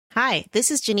Hi,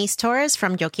 this is Janice Torres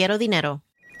from Yo Quiero Dinero.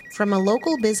 From a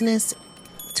local business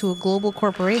to a global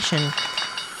corporation,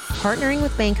 partnering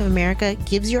with Bank of America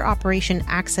gives your operation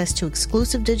access to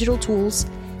exclusive digital tools,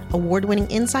 award-winning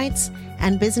insights,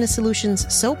 and business solutions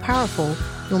so powerful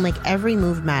you'll make every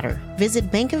move matter.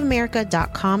 Visit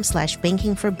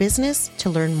bankofamerica.com/banking for business to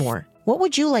learn more. What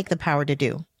would you like the power to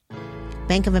do?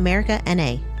 Bank of America,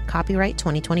 N.A., copyright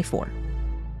 2024.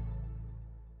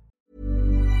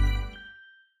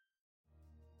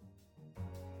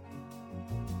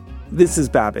 This is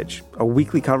Babbage, a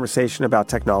weekly conversation about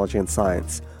technology and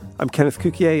science. I'm Kenneth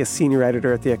Cukier, a senior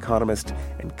editor at The Economist,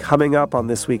 and coming up on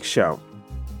this week's show,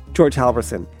 George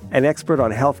Halvorson, an expert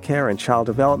on healthcare and child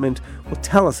development, will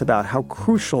tell us about how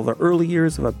crucial the early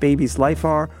years of a baby's life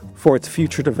are for its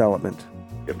future development.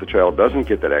 If the child doesn't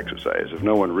get that exercise, if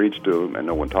no one reads to them and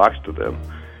no one talks to them,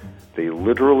 they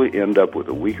literally end up with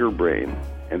a weaker brain,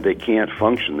 and they can't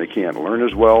function. They can't learn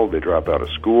as well. They drop out of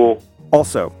school.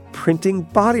 Also, printing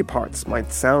body parts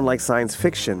might sound like science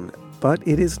fiction, but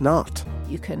it is not.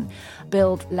 You can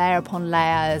build layer upon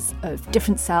layers of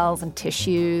different cells and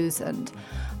tissues, and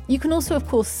you can also, of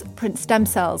course, print stem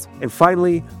cells. And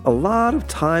finally, a lot of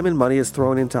time and money is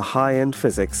thrown into high-end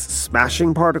physics,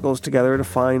 smashing particles together to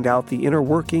find out the inner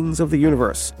workings of the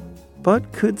universe.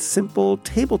 But could simple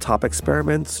tabletop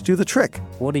experiments do the trick?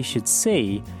 What he should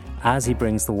see as he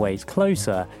brings the weight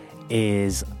closer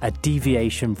is a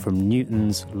deviation from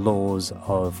Newton's laws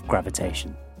of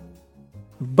gravitation.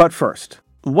 But first,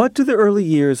 what do the early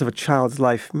years of a child's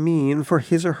life mean for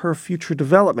his or her future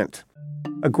development?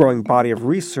 A growing body of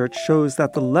research shows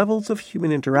that the levels of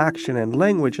human interaction and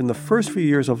language in the first few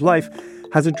years of life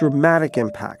has a dramatic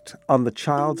impact on the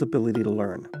child's ability to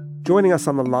learn. Joining us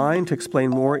on the line to explain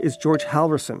more is George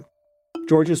Halvorson.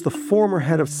 George is the former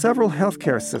head of several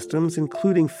healthcare systems,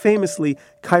 including famously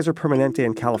Kaiser Permanente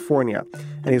in California,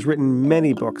 and he's written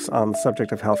many books on the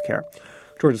subject of healthcare.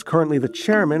 George is currently the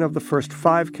chairman of the First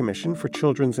Five Commission for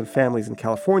Children and Families in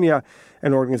California,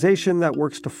 an organization that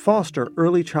works to foster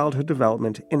early childhood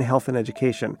development in health and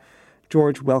education.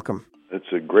 George, welcome.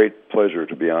 It's a great pleasure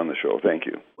to be on the show. Thank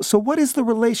you. So what is the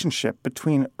relationship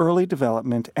between early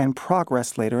development and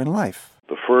progress later in life?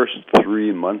 The first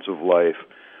 3 months of life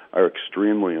are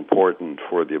extremely important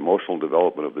for the emotional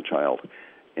development of the child,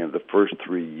 and the first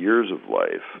 3 years of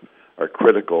life are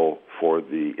critical for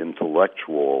the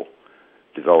intellectual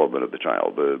development of the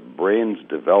child. The brains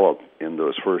develop in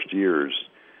those first years,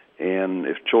 and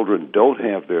if children don't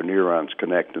have their neurons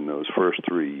connect in those first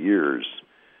 3 years,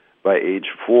 by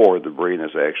age 4, the brain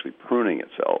is actually pruning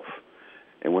itself.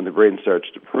 And when the brain starts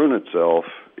to prune itself,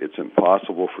 it's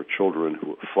impossible for children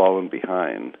who have fallen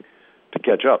behind to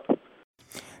catch up.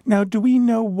 Now, do we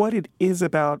know what it is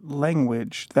about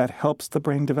language that helps the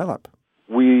brain develop?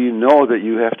 We know that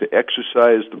you have to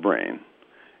exercise the brain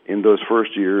in those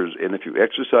first years, and if you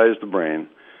exercise the brain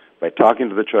by talking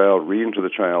to the child, reading to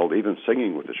the child, even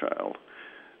singing with the child,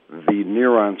 the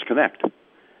neurons connect.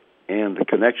 And the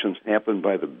connections happen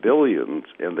by the billions,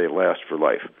 and they last for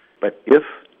life. But if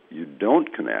you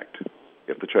don't connect,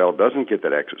 if the child doesn't get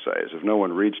that exercise, if no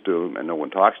one reads to them and no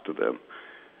one talks to them,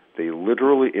 they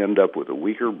literally end up with a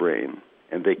weaker brain,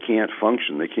 and they can't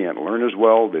function. They can't learn as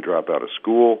well. They drop out of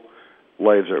school.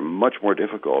 Lives are much more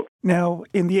difficult. Now,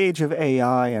 in the age of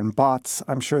AI and bots,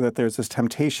 I'm sure that there's this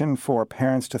temptation for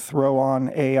parents to throw on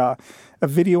a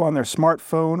video on their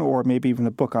smartphone or maybe even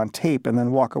a book on tape and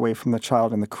then walk away from the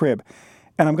child in the crib.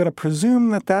 And I'm going to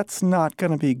presume that that's not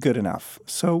going to be good enough.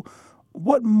 So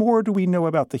what more do we know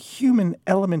about the human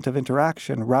element of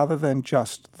interaction rather than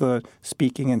just the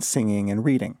speaking and singing and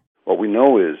reading? What we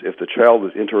know is if the child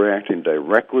is interacting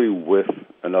directly with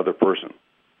another person,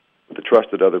 with a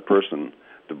trusted other person,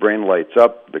 the brain lights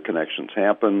up, the connections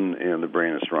happen, and the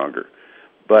brain is stronger.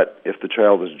 But if the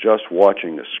child is just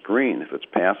watching a screen, if it's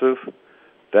passive,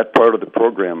 that part of the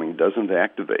programming doesn't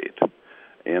activate.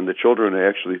 And the children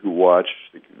actually who watch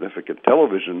significant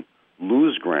television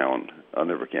lose ground on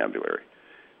their vocabulary.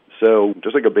 So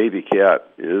just like a baby cat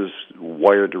is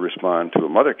wired to respond to a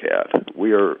mother cat,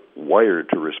 we are wired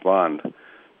to respond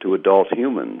to adult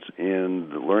humans, and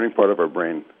the learning part of our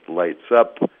brain lights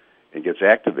up and gets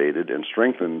activated and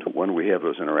strengthened when we have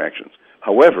those interactions.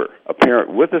 However, a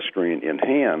parent with a screen in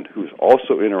hand who's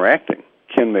also interacting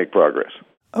can make progress.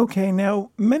 Okay, now,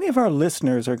 many of our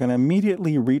listeners are going to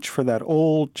immediately reach for that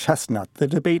old chestnut, the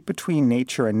debate between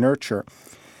nature and nurture.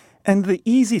 And the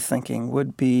easy thinking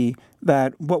would be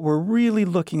that what we're really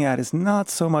looking at is not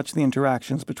so much the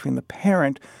interactions between the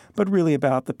parent, but really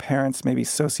about the parent's maybe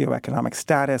socioeconomic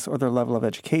status or their level of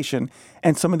education.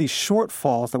 And some of these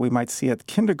shortfalls that we might see at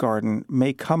kindergarten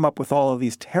may come up with all of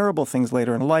these terrible things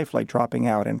later in life, like dropping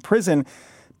out in prison,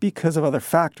 because of other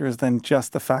factors than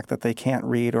just the fact that they can't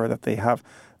read or that they have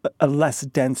a less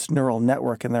dense neural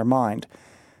network in their mind.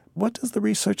 What does the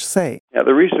research say? Yeah,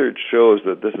 the research shows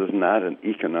that this is not an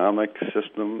economic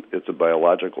system, it's a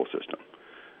biological system.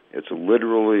 It's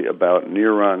literally about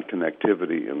neuron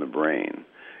connectivity in the brain.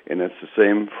 And it's the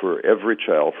same for every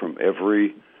child from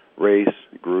every race,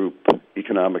 group,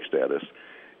 economic status.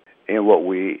 And what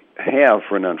we have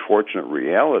for an unfortunate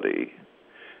reality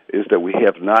is that we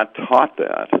have not taught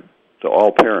that to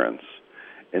all parents.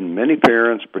 And many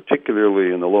parents,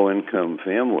 particularly in the low-income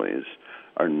families,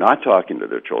 are not talking to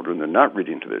their children, they're not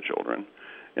reading to their children,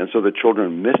 and so the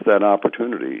children miss that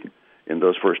opportunity in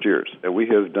those first years. And we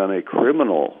have done a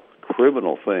criminal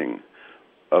thing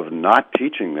of not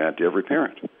teaching that to every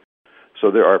parent. So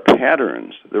there are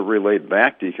patterns that relate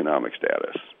back to economic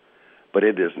status, but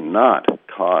it is not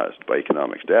caused by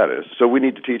economic status. So we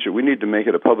need to teach it. We need to make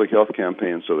it a public health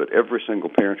campaign so that every single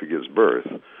parent who gives birth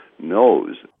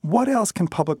knows. What else can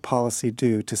public policy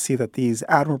do to see that these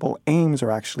admirable aims are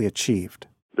actually achieved?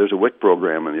 There's a WIC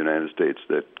program in the United States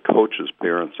that coaches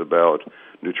parents about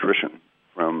nutrition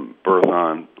from birth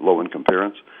on, low-income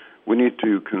parents. We need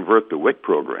to convert the WIC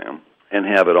program and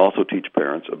have it also teach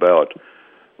parents about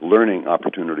learning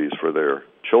opportunities for their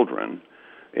children.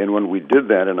 And when we did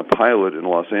that in a pilot in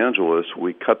Los Angeles,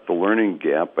 we cut the learning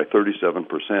gap by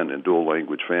 37% in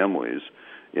dual-language families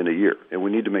in a year. And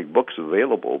we need to make books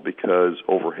available because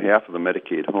over half of the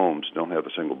Medicaid homes don't have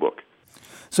a single book.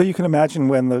 So you can imagine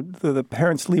when the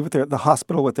parents leave with the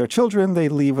hospital with their children, they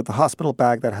leave with the hospital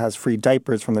bag that has free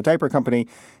diapers from the diaper company.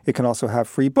 It can also have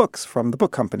free books from the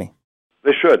book company.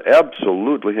 They should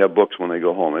absolutely have books when they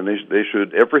go home. And they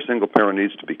should, every single parent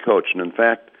needs to be coached. And in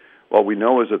fact, what we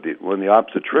know is that when the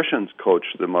obstetricians coach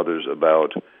the mothers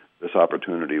about this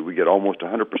opportunity, we get almost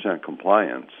 100%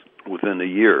 compliance within a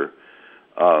year.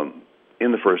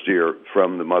 In the first year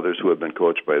from the mothers who have been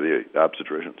coached by the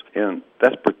obstetricians. And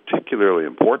that's particularly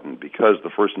important because the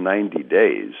first 90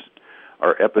 days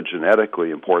are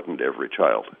epigenetically important to every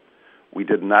child. We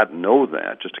did not know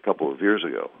that just a couple of years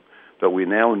ago, but we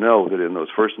now know that in those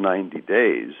first 90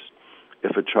 days,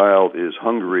 if a child is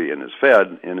hungry and is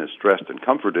fed and is stressed and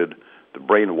comforted, the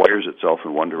brain wires itself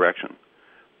in one direction.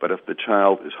 But if the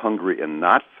child is hungry and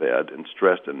not fed and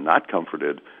stressed and not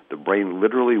comforted, the brain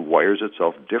literally wires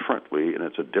itself differently, and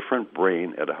it's a different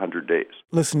brain at 100 days.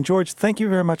 Listen, George, thank you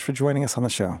very much for joining us on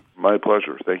the show. My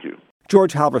pleasure. Thank you.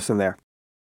 George Halverson there.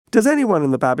 Does anyone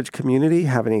in the Babbage community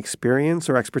have any experience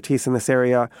or expertise in this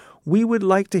area? We would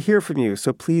like to hear from you,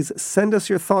 so please send us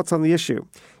your thoughts on the issue.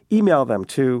 Email them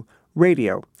to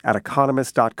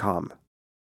radio@economist.com.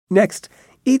 Next,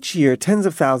 each year, tens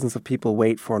of thousands of people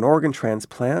wait for an organ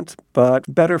transplant, but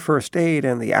better first aid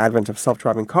and the advent of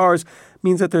self-driving cars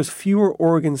means that there's fewer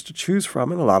organs to choose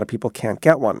from and a lot of people can't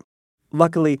get one.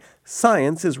 Luckily,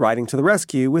 science is riding to the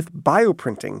rescue with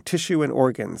bioprinting tissue and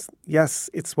organs. Yes,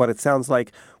 it's what it sounds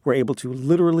like. We're able to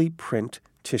literally print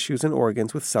tissues and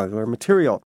organs with cellular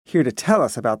material. Here to tell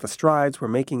us about the strides we're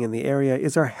making in the area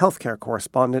is our healthcare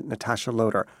correspondent, Natasha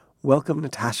Loder. Welcome,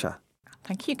 Natasha.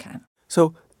 Thank you, Ken.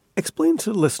 So, explain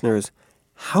to the listeners,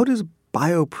 how does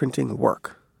bioprinting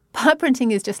work?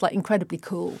 Bioprinting is just incredibly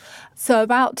cool. So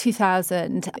about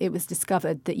 2000, it was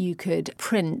discovered that you could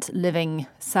print living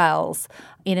cells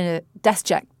in a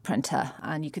DeskJet printer,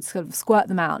 and you could sort of squirt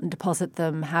them out and deposit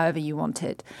them however you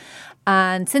wanted.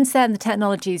 And since then, the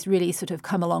technology's really sort of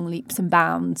come along leaps and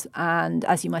bounds. And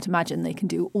as you might imagine, they can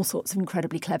do all sorts of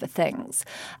incredibly clever things.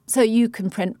 So you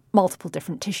can print multiple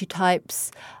different tissue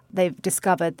types. They've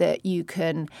discovered that you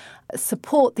can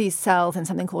support these cells in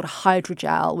something called a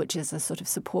hydrogel, which is a sort of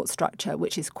support structure,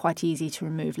 which is quite easy to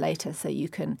remove later. So you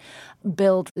can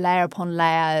build layer upon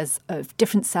layers of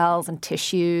different cells and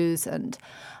tissues. And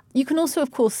you can also,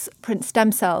 of course, print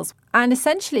stem cells. And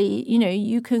essentially,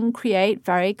 you can create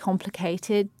very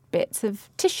complicated bits of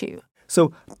tissue.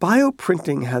 So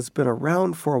bioprinting has been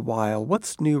around for a while.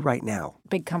 What's new right now?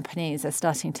 Big companies are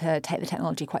starting to take the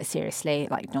technology quite seriously,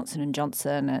 like Johnson &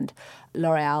 Johnson and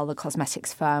L'Oreal, the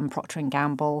cosmetics firm, Procter &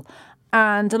 Gamble.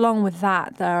 And along with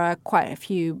that, there are quite a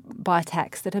few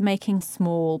biotechs that are making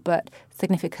small but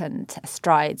significant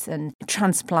strides in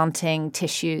transplanting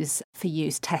tissues for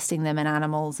use, testing them in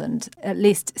animals, and at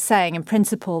least saying in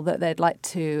principle that they'd like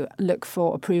to look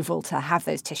for approval to have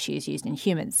those tissues used in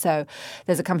humans. So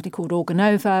there's a company called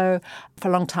Organovo, for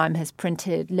a long time has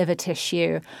printed liver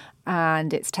tissue,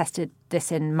 and it's tested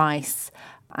this in mice,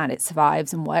 and it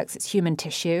survives and works. It's human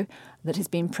tissue that has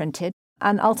been printed.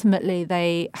 And ultimately,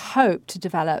 they hope to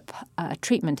develop a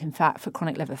treatment, in fact, for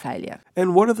chronic liver failure.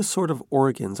 And what are the sort of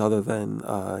organs other than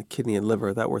kidney and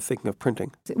liver that we're thinking of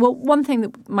printing? Well, one thing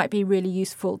that might be really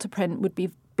useful to print would be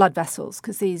blood vessels,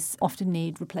 because these often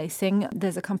need replacing.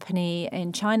 There's a company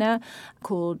in China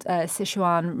called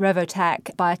Sichuan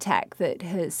Revotech Biotech that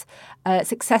has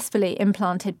successfully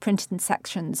implanted printed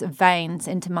sections of veins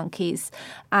into monkeys.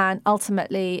 And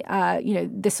ultimately,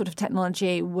 this sort of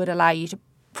technology would allow you to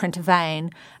print a vein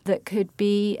that could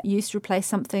be used to replace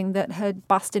something that had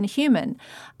bust in a human.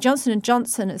 Johnson &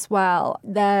 Johnson as well,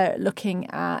 they're looking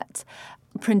at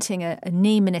printing a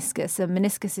knee meniscus. A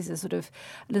meniscus is a sort of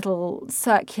little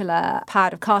circular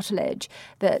pad of cartilage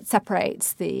that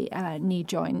separates the knee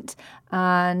joint.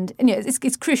 And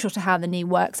it's crucial to how the knee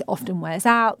works. It often wears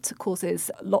out, causes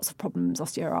lots of problems,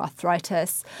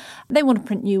 osteoarthritis. They want to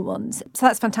print new ones. So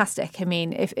that's fantastic. I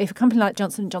mean, if a company like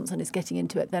Johnson & Johnson is getting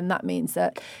into it, then that means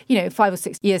that, 5 or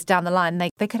 6 years down the line,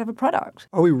 they could have a product.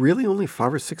 Are we really only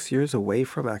 5 or 6 years away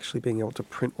from actually being able to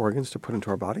print organs to put into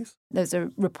our bodies? There's a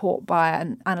report by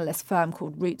an analyst firm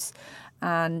called Roots,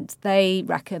 and they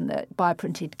reckon that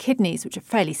bioprinted kidneys, which are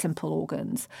fairly simple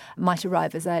organs, might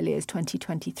arrive as early as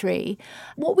 2023.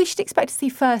 What we should expect to see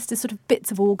first is sort of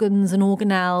bits of organs and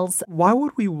organelles. Why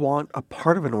would we want a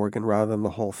part of an organ rather than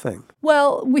the whole thing?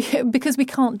 Well, because we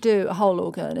can't do a whole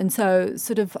organ. And so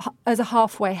sort of as a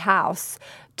halfway house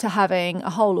to having a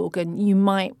whole organ, you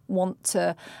might want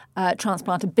to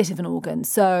transplant a bit of an organ.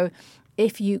 So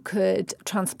if you could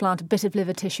transplant a bit of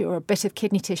liver tissue or a bit of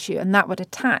kidney tissue, and that would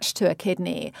attach to a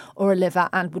kidney or a liver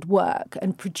and would work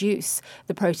and produce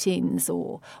the proteins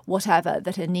or whatever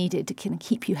that are needed to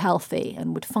keep you healthy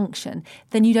and would function,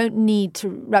 then you don't need to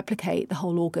replicate the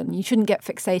whole organ. You shouldn't get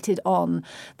fixated on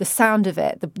the sound of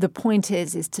it. The point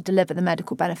is to deliver the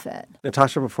medical benefit.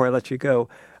 Natasha, before I let you go,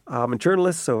 I'm a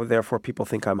journalist, so therefore people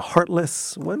think I'm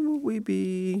heartless. When will we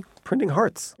be printing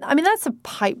hearts? I mean, that's a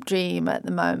pipe dream at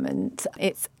the moment.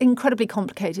 It's an incredibly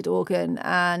complicated organ,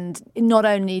 and not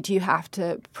only do you have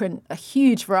to print a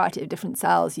huge variety of different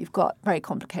cells, you've got very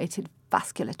complicated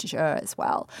vasculature as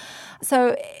well.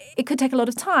 So it could take a lot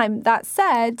of time. That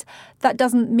said, that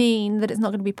doesn't mean that it's not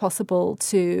going to be possible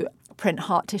to print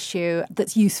heart tissue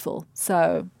that's useful.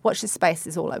 So watch this space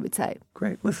is all I would say.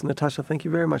 Great. Listen, Natasha, thank you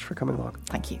very much for coming along.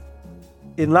 Thank you.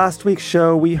 In last week's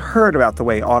show, we heard about the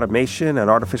way automation and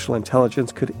artificial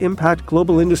intelligence could impact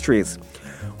global industries.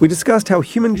 We discussed how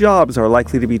human jobs are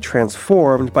likely to be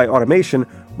transformed by automation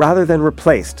rather than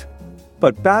replaced.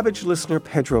 But Babbage listener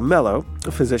Pedro Melo,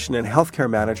 a physician and healthcare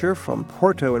manager from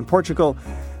Porto in Portugal,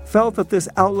 felt that this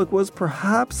outlook was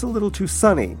perhaps a little too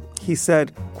sunny. He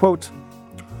said, quote,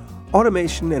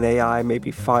 "Automation and AI may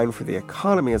be fine for the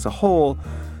economy as a whole,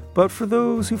 but for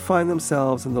those who find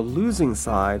themselves in the losing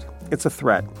side, it's a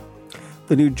threat.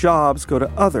 The new jobs go to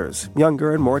others,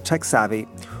 younger and more tech-savvy,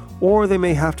 or they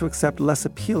may have to accept less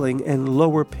appealing and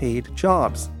lower-paid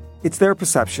jobs. It's their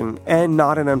perception, and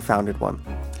not an unfounded one.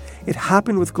 It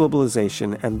happened with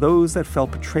globalization, and those that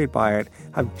felt betrayed by it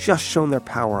have just shown their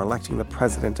power electing the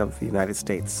President of the United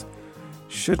States.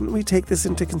 Shouldn't we take this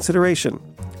into consideration?"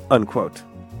 Unquote.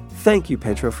 Thank you,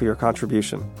 Pedro, for your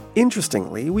contribution.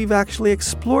 Interestingly, we've actually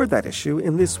explored that issue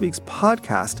in this week's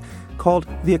podcast called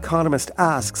The Economist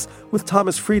Asks with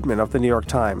Thomas Friedman of the New York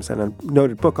Times and a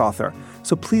noted book author.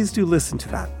 So please do listen to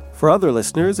that. For other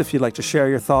listeners, if you'd like to share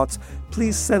your thoughts,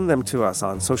 please send them to us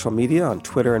on social media, on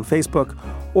Twitter and Facebook,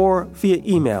 or via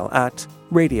email at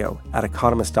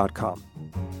radio@economist.com.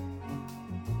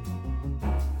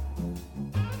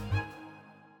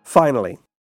 Finally,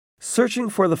 searching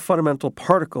for the fundamental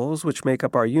particles which make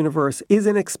up our universe is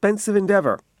an expensive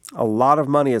endeavor. A lot of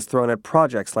money is thrown at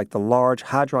projects like the Large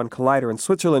Hadron Collider in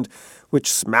Switzerland,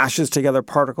 which smashes together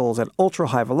particles at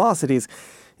ultra-high velocities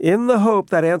in the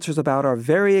hope that answers about our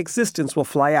very existence will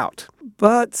fly out.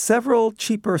 But several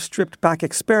cheaper stripped-back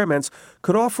experiments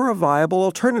could offer a viable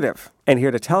alternative. And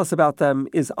here to tell us about them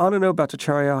is Anano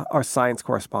Bhattacharya, our science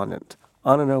correspondent.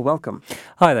 Anano, welcome.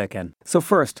 Hi there, Ken. So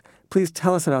first, please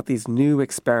tell us about these new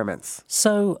experiments.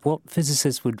 So what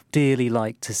physicists would dearly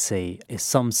like to see is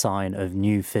some sign of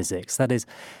new physics. That is,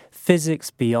 physics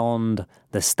beyond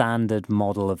the standard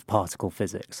model of particle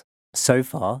physics. So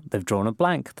far, they've drawn a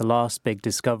blank. The last big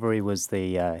discovery was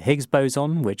the Higgs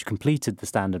boson, which completed the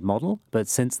standard model, but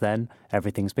since then,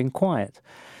 everything's been quiet.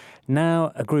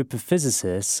 Now, a group of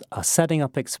physicists are setting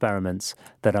up experiments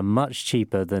that are much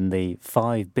cheaper than the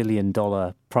 $5 billion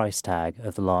price tag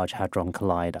of the Large Hadron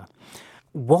Collider.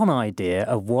 One idea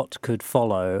of what could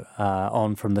follow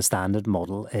on from the standard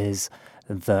model is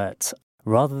that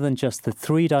Rather than just the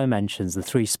three dimensions, the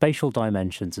three spatial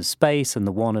dimensions of space and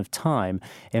the one of time,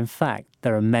 in fact,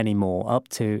 there are many more, up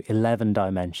to 11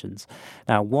 dimensions.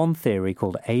 Now, one theory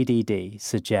called ADD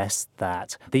suggests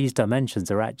that these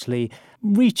dimensions are actually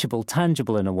reachable,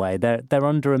 tangible in a way. They're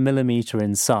under a millimeter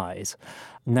in size.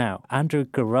 Now, Andrew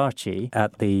Geraci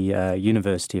at the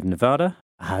University of Nevada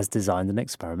has designed an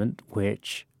experiment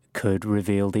which could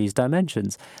reveal these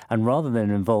dimensions. And rather than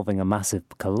involving a massive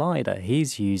collider,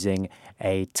 he's using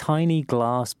a tiny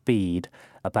glass bead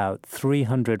about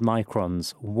 300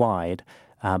 microns wide,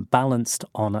 balanced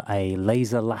on a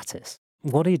laser lattice.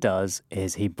 What he does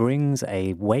is he brings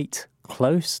a weight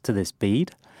close to this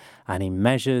bead and he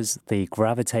measures the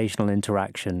gravitational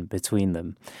interaction between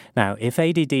them. Now, if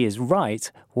ADD is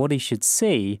right, what he should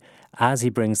see as he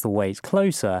brings the weight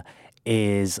closer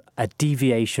is a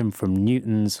deviation from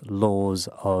Newton's laws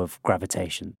of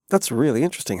gravitation. That's really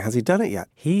interesting. Has he done it yet?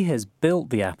 He has built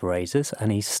the apparatus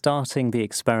and he's starting the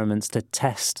experiments to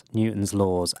test Newton's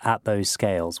laws at those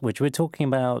scales, which we're talking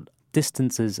about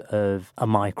distances of a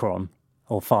micron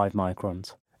or 5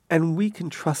 microns. And we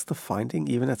can trust the finding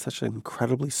even at such an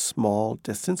incredibly small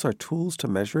distance? Our tools to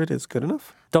measure it is good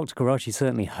enough? Dr. Geraci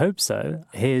certainly hopes so.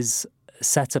 His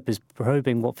setup is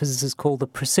probing what physicists call the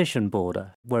precision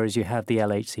border, whereas you have the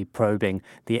LHC probing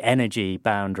the energy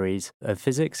boundaries of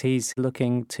physics. He's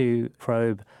looking to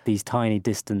probe these tiny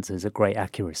distances at great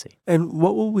accuracy. And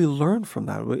what will we learn from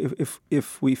that?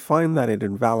 If we find that it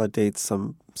invalidates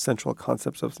some central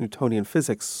concepts of Newtonian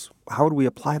physics, how would we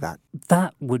apply that?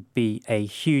 That would be a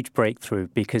huge breakthrough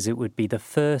because it would be the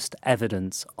first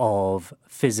evidence of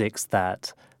physics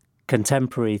that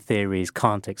contemporary theories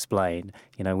can't explain.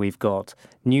 You know, we've got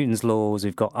Newton's laws,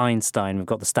 we've got Einstein, we've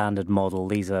got the Standard Model.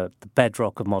 These are the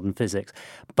bedrock of modern physics.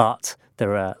 But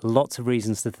there are lots of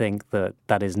reasons to think that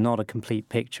that is not a complete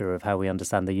picture of how we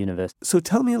understand the universe. So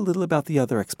tell me a little about the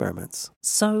other experiments.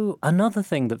 So another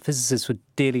thing that physicists would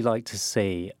dearly like to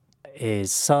see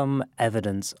is some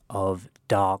evidence of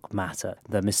dark matter,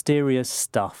 the mysterious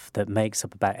stuff that makes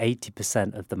up about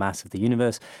 80% of the mass of the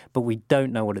universe, but we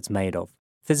don't know what it's made of.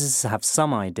 Physicists have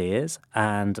some ideas,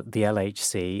 and the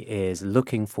LHC is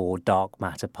looking for dark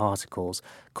matter particles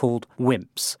called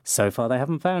WIMPs. So far, they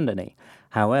haven't found any.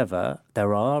 However,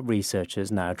 there are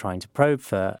researchers now trying to probe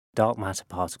for dark matter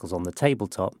particles on the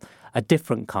tabletop, a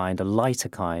different kind, a lighter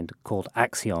kind, called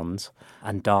axions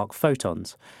and dark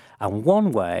photons. And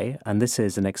one way, and this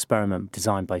is an experiment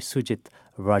designed by Sujit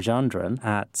Rajandran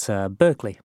at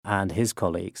Berkeley and his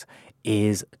colleagues,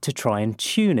 is to try and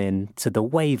tune in to the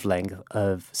wavelength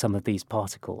of some of these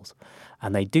particles.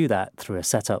 And they do that through a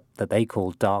setup that they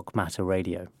call dark matter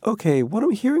radio. Okay, what I'm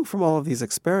hearing from all of these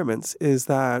experiments is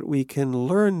that we can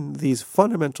learn these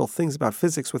fundamental things about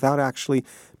physics without actually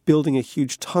building a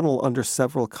huge tunnel under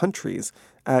several countries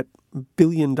at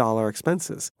billion-dollar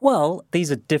expenses. Well,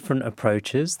 these are different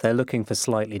approaches. They're looking for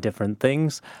slightly different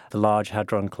things. The Large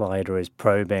Hadron Collider is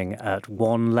probing at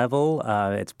one level.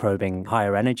 It's probing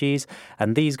higher energies.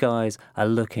 And these guys are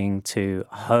looking to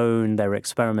hone their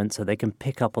experiments so they can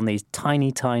pick up on these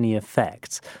tiny, tiny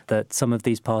effects that some of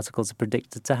these particles are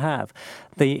predicted to have.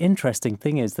 The interesting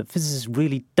thing is that physicists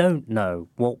really don't know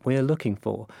what we're looking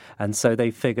for. And so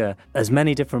they figure as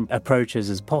many different approaches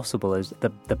as possible is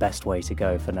the best way to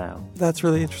go for now. That's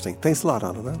really interesting. Thanks a lot,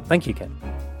 Anand. Thank you, Ken.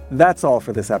 That's all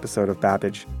for this episode of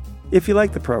Babbage. If you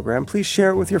like the program, please share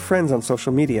it with your friends on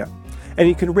social media. And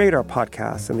you can rate our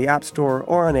podcast in the App Store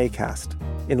or on Acast.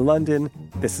 In London,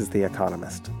 this is The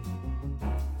Economist.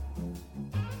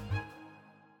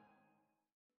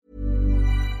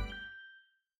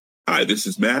 Hi, this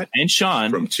is Matt and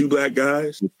Sean from Two Black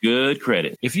Guys with Good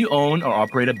Credit. If you own or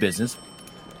operate a business,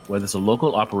 whether it's a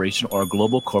local operation or a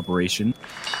global corporation,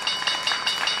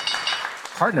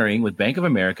 partnering with Bank of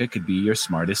America could be your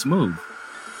smartest move.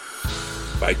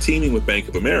 By teaming with Bank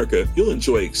of America, you'll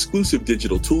enjoy exclusive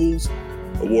digital tools,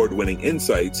 award-winning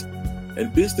insights,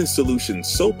 and business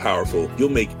solutions so powerful you'll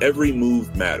make every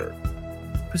move matter.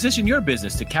 Position your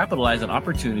business to capitalize on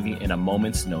opportunity in a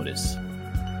moment's notice.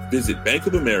 Visit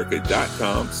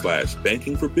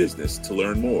bankofamerica.com/banking for business to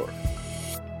learn more.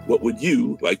 What would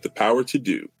you like the power to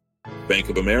do? Bank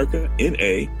of America,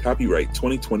 N.A., copyright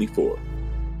 2024.